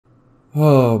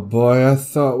Oh boy, I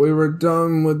thought we were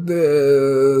done with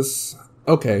this.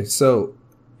 Okay, so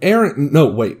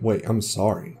I'm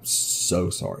sorry. So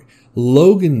sorry.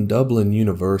 Logan Dublin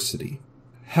University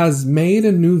has made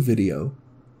a new video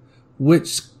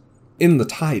which in the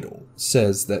title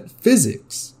says that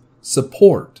physics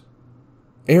support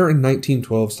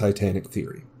Aaron1912's Titanic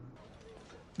theory.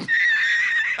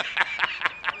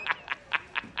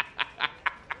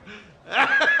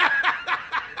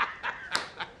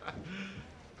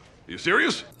 You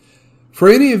serious? For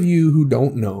any of you who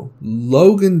don't know,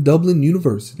 Logan Dublin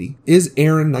University is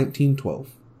Aaron1912.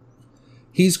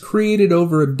 He's created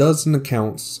over a dozen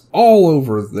accounts all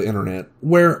over the internet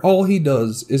where all he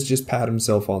does is just pat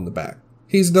himself on the back.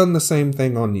 He's done the same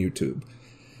thing on YouTube.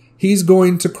 He's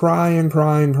going to cry and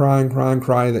cry and cry and cry and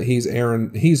cry that he's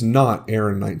not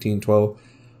Aaron1912.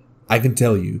 I can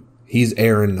tell you, he's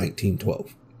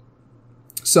Aaron1912.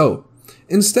 So,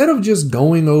 instead of just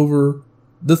going over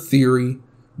the theory,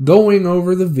 going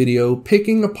over the video,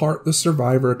 picking apart the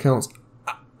survivor accounts,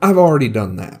 I've already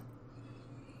done that.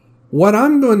 What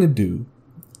I'm going to do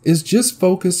is just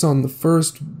focus on the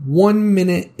first 1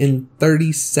 minute and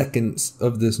 30 seconds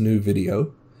of this new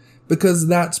video, because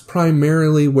that's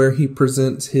primarily where he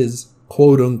presents his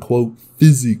quote-unquote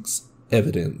physics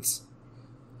evidence.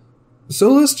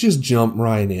 So let's just jump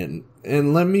right in,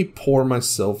 and let me pour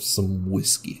myself some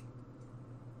whiskey.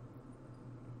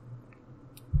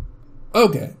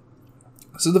 Okay,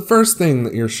 so the first thing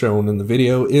that you're shown in the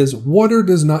video is water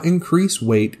does not increase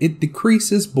weight, it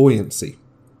decreases buoyancy.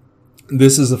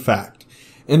 This is a fact.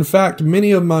 In fact,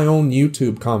 many of my own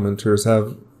YouTube commenters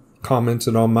have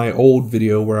commented on my old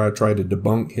video where I tried to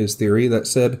debunk his theory that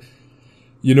said,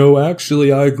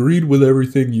 actually I agreed with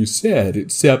everything you said,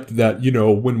 except that,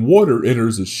 when water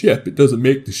enters a ship, it doesn't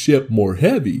make the ship more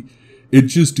heavy. It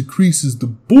just decreases the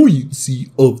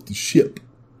buoyancy of the ship.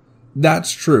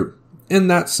 That's true. And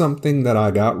that's something that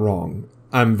I got wrong.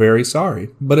 I'm very sorry,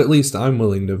 but at least I'm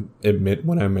willing to admit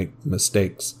when I make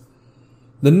mistakes.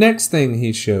 The next thing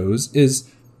he shows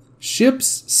is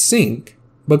ships sink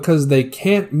because they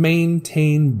can't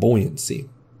maintain buoyancy.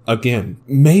 Again,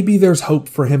 maybe there's hope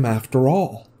for him after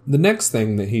all. The next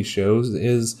thing that he shows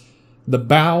is the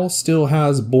bow still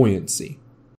has buoyancy.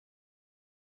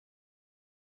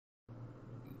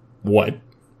 What?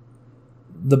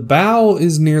 The bow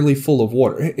is nearly full of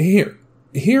water.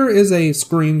 Here is a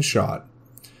screenshot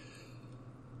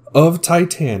of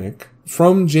Titanic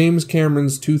from James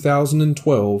Cameron's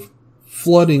 2012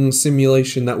 flooding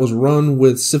simulation that was run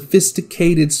with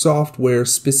sophisticated software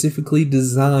specifically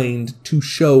designed to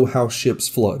show how ships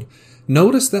flood.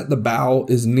 Notice that the bow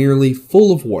is nearly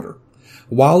full of water.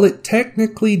 While it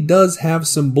technically does have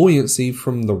some buoyancy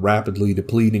from the rapidly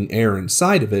depleting air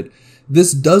inside of it,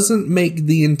 this doesn't make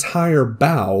the entire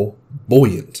bow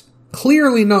buoyant.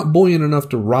 Clearly not buoyant enough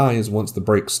to rise once the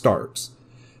brake starts.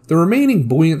 The remaining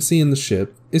buoyancy in the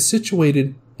ship is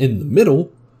situated in the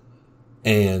middle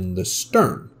and the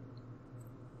stern.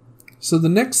 So the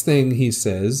next thing he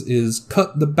says is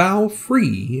cut the bow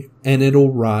free and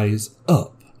it'll rise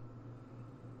up.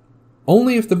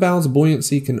 Only if the bow's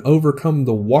buoyancy can overcome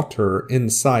the water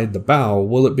inside the bow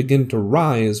will it begin to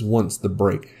rise once the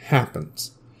brake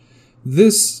happens.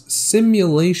 This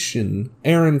simulation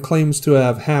Aaron claims to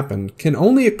have happened can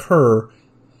only occur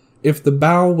if the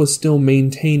bow was still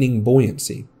maintaining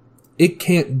buoyancy. It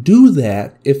can't do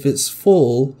that if it's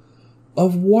full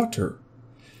of water.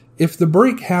 If the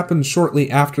brake happened shortly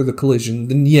after the collision,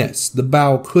 then yes, the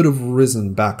bow could have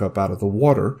risen back up out of the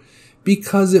water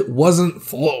because it wasn't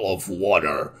full of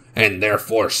water and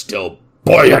therefore still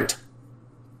buoyant.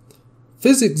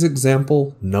 Physics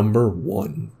example number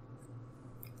 1.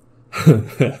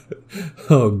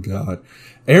 Oh God.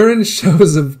 Aaron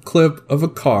shows a clip of a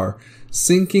car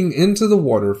sinking into the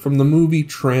water from the movie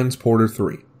Transporter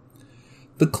 3.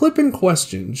 The clip in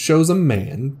question shows a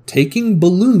man taking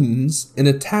balloons and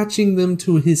attaching them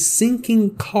to his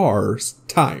sinking car's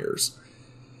tires.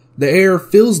 The air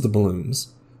fills the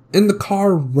balloons, and the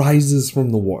car rises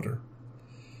from the water.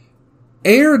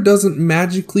 Air doesn't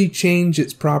magically change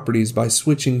its properties by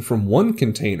switching from one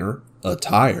container, a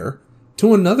tire,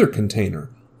 to another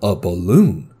container, a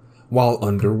balloon, while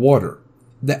underwater.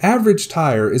 The average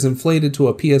tire is inflated to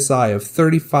a PSI of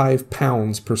 35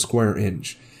 pounds per square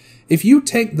inch. If you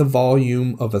take the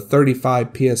volume of a 35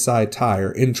 PSI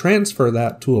tire and transfer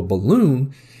that to a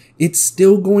balloon, it's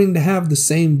still going to have the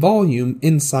same volume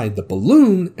inside the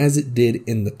balloon as it did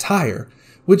in the tire,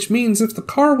 which means if the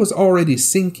car was already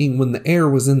sinking when the air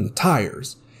was in the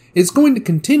tires, it's going to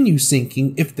continue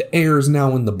sinking if the air is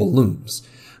now in the balloons.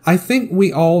 I think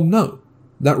we all know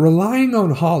that relying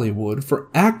on Hollywood for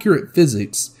accurate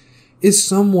physics is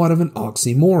somewhat of an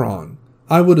oxymoron.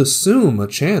 I would assume a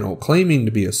channel claiming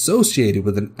to be associated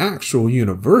with an actual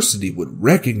university would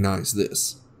recognize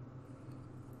this.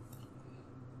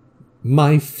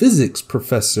 My physics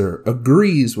professor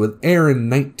agrees with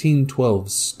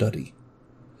Aaron1912's study.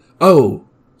 Oh,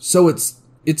 so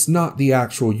it's not the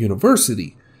actual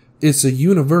university. It's a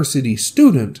university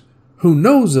student who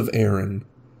knows of Aaron,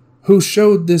 who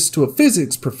showed this to a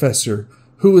physics professor,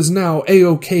 who is now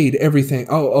A-okay'd everything.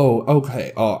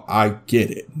 Okay. Oh, I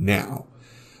get it now.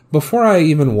 Before I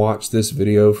even watched this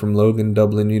video from Logan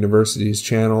Dublin University's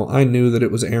channel, I knew that it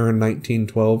was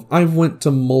Aaron1912. I've went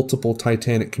to multiple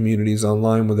Titanic communities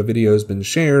online where the video has been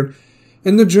shared,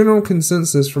 and the general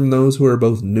consensus from those who are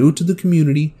both new to the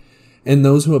community and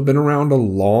those who have been around a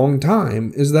long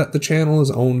time is that the channel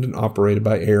is owned and operated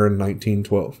by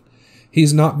Aaron1912.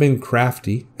 He's not been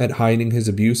crafty at hiding his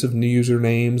abuse of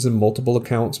usernames and multiple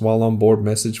accounts while on board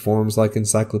message forums like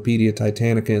Encyclopedia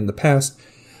Titanica in the past,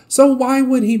 so why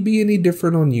would he be any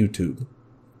different on YouTube?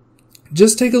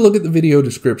 Just take a look at the video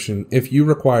description if you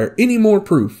require any more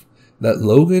proof that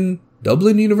Logan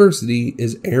Dublin University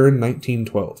is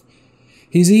Aaron1912.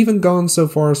 He's even gone so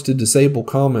far as to disable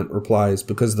comment replies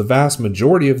because the vast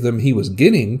majority of them he was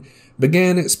getting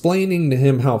began explaining to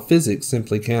him how physics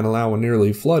simply can't allow a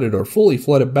nearly flooded or fully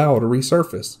flooded bow to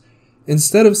resurface.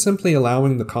 Instead of simply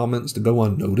allowing the comments to go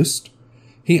unnoticed,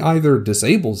 he either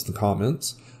disables the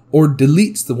comments or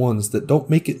deletes the ones that don't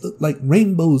make it look like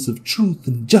rainbows of truth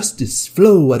and justice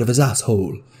flow out of his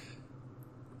asshole.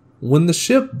 When the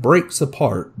ship breaks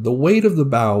apart, the weight of the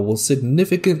bow will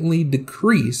significantly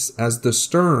decrease as the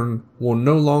stern will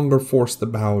no longer force the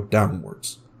bow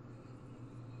downwards.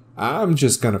 I'm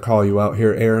just going to call you out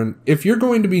here, Aaron. If you're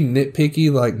going to be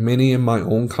nitpicky like many in my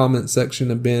own comment section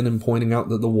have been and pointing out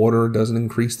that the water doesn't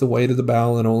increase the weight of the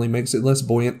bow and only makes it less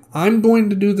buoyant, I'm going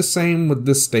to do the same with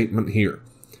this statement here.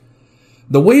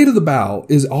 The weight of the bow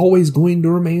is always going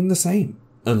to remain the same,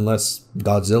 unless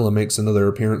Godzilla makes another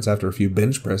appearance after a few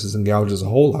bench presses and gouges a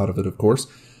hole out of it, of course.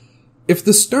 If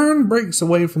the stern breaks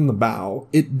away from the bow,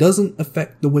 it doesn't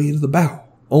affect the weight of the bow,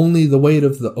 only the weight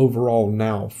of the overall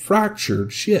now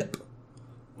fractured ship.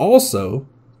 Also,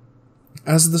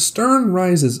 as the stern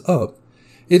rises up,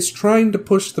 it's trying to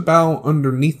push the bow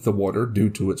underneath the water due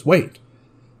to its weight.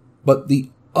 But the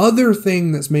other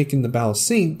thing that's making the bow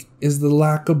sink is the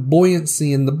lack of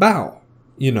buoyancy in the bow.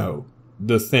 You know,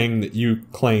 the thing that you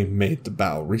claim made the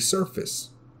bow resurface.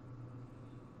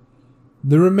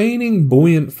 The remaining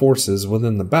buoyant forces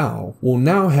within the bow will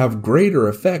now have greater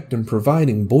effect in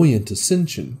providing buoyant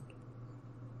ascension.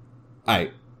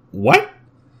 What?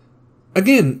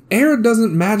 Again, air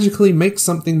doesn't magically make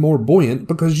something more buoyant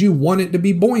because you want it to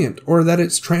be buoyant or that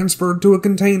it's transferred to a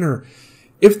container.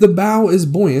 If the bow is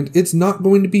buoyant, it's not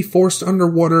going to be forced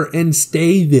underwater and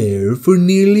stay there for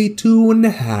nearly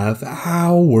 2.5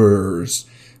 hours.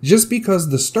 Just because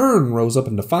the stern rose up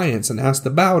in defiance and asked the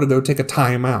bow to go take a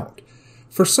time out.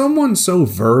 For someone so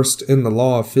versed in the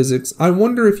law of physics, I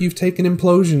wonder if you've taken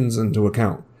implosions into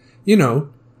account. You know,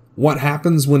 what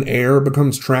happens when air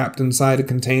becomes trapped inside a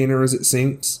container as it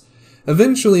sinks?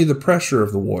 Eventually, the pressure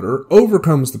of the water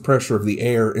overcomes the pressure of the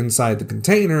air inside the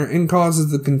container and causes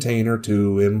the container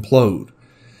to implode.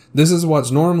 This is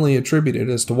what's normally attributed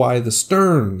as to why the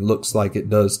stern looks like it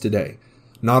does today.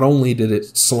 Not only did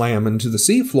it slam into the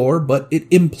seafloor, but it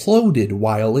imploded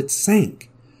while it sank.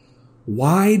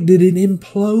 Why did it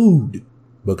implode?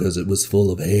 Because it was full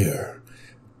of air.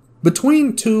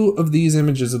 Between two of these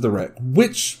images of the wreck,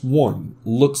 which one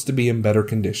looks to be in better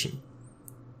condition?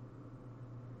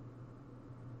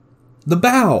 The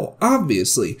bow,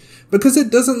 obviously, because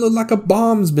it doesn't look like a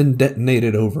bomb's been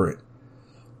detonated over it.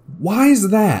 Why is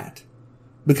that?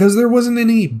 Because there wasn't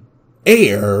any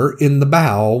air in the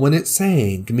bow when it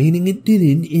sank, meaning it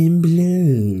didn't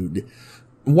implode.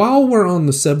 While we're on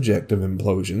the subject of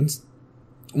implosions,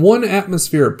 1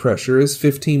 atmosphere of pressure is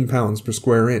 15 pounds per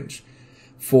square inch.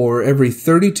 For every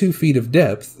 32 feet of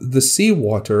depth, the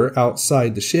seawater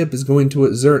outside the ship is going to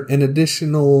exert an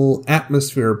additional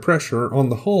atmosphere of pressure on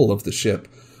the hull of the ship,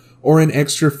 or an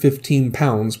extra 15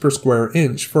 pounds per square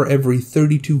inch for every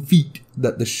 32 feet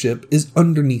that the ship is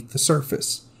underneath the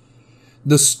surface.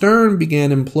 The stern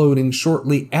began imploding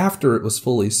shortly after it was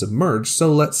fully submerged,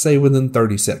 so let's say within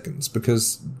 30 seconds,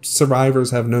 because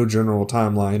survivors have no general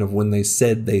timeline of when they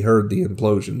said they heard the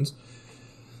implosions.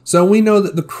 So we know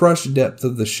that the crush depth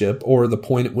of the ship, or the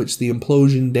point at which the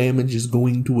implosion damage is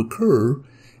going to occur,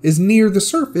 is near the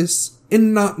surface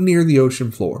and not near the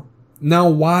ocean floor. Now,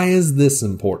 why is this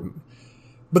important?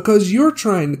 Because you're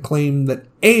trying to claim that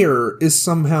air is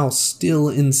somehow still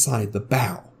inside the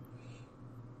bow.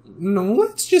 No,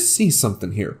 let's just see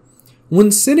something here. When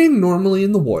sitting normally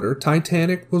in the water,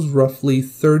 Titanic was roughly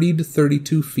 30 to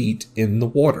 32 feet in the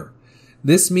water.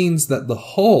 This means that the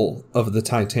hull of the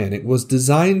Titanic was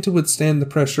designed to withstand the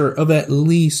pressure of at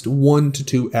least 1 to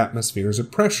 2 atmospheres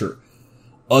of pressure.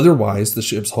 Otherwise, the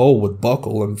ship's hull would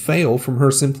buckle and fail from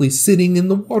her simply sitting in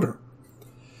the water.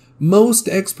 Most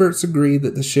experts agree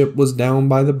that the ship was down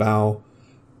by the bow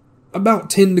about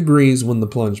 10 degrees when the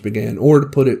plunge began, or to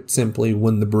put it simply,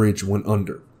 when the bridge went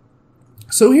under.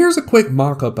 So here's a quick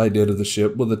mock-up I did of the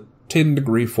ship with a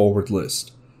 10-degree forward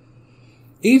list.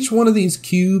 Each one of these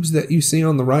cubes that you see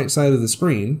on the right side of the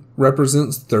screen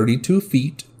represents 32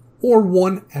 feet or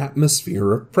 1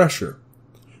 atmosphere of pressure.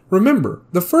 Remember,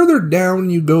 the further down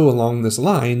you go along this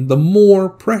line, the more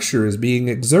pressure is being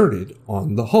exerted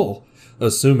on the hull,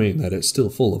 assuming that it's still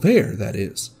full of air, that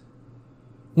is.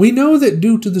 We know that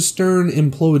due to the stern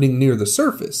imploding near the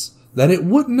surface, that it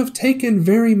wouldn't have taken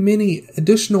very many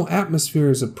additional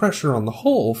atmospheres of pressure on the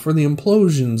hull for the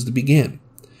implosions to begin.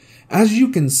 As you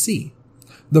can see,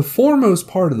 the foremost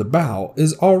part of the bow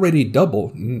is already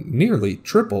double, nearly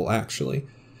triple actually,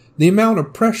 the amount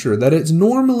of pressure that it's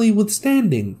normally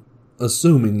withstanding,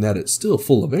 assuming that it's still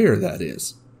full of air, that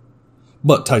is.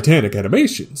 But Titanic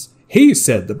Animations, he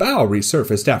said the bow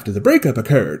resurfaced after the breakup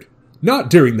occurred, not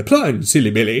during the plunge,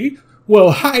 silly Billy.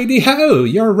 Well, heidi-ho,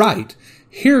 you're right.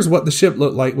 Here's what the ship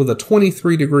looked like with a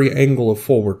 23-degree angle of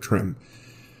forward trim.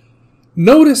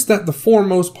 Notice that the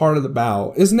foremost part of the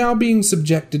bow is now being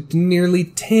subjected to nearly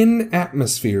 10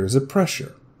 atmospheres of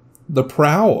pressure. The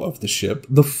prow of the ship,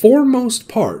 the foremost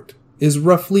part, is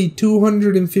roughly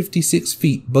 256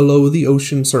 feet below the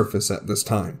ocean surface at this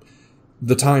time,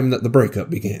 the time that the breakup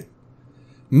began.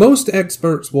 Most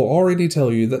experts will already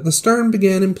tell you that the stern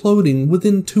began imploding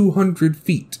within 200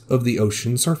 feet of the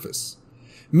ocean surface,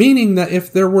 meaning that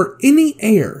if there were any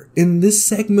air in this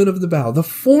segment of the bow, the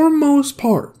foremost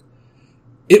part,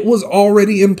 it was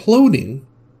already imploding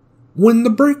when the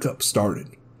breakup started.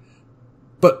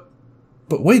 But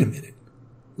wait a minute.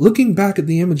 Looking back at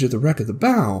the image of the wreck of the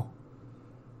bow,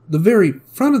 the very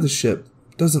front of the ship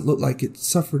doesn't look like it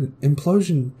suffered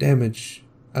implosion damage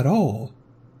at all.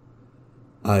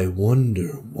 I wonder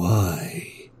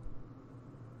why.